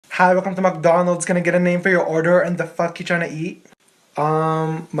Hi, welcome to McDonald's. Can I get a name for your order and the fuck you trying to eat?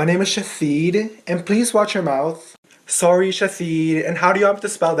 My name is Shathid, and please watch your mouth. Sorry, Shathid, and how do you want me to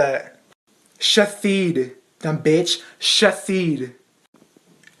spell that? Shathid, dumb bitch, Shathid.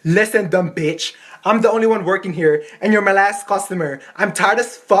 Listen, dumb bitch, I'm the only one working here, and you're my last customer. I'm tired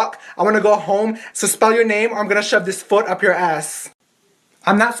as fuck, I wanna go home, so spell your name or I'm gonna shove this foot up your ass.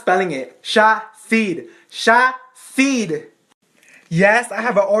 I'm not spelling it. Shathid. Shathid. Yes, I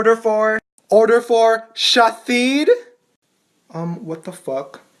have an order for Shathid. What the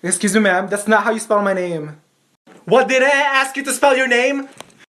fuck? Excuse me, ma'am, that's not how you spell my name. What, did I ask you to spell your name?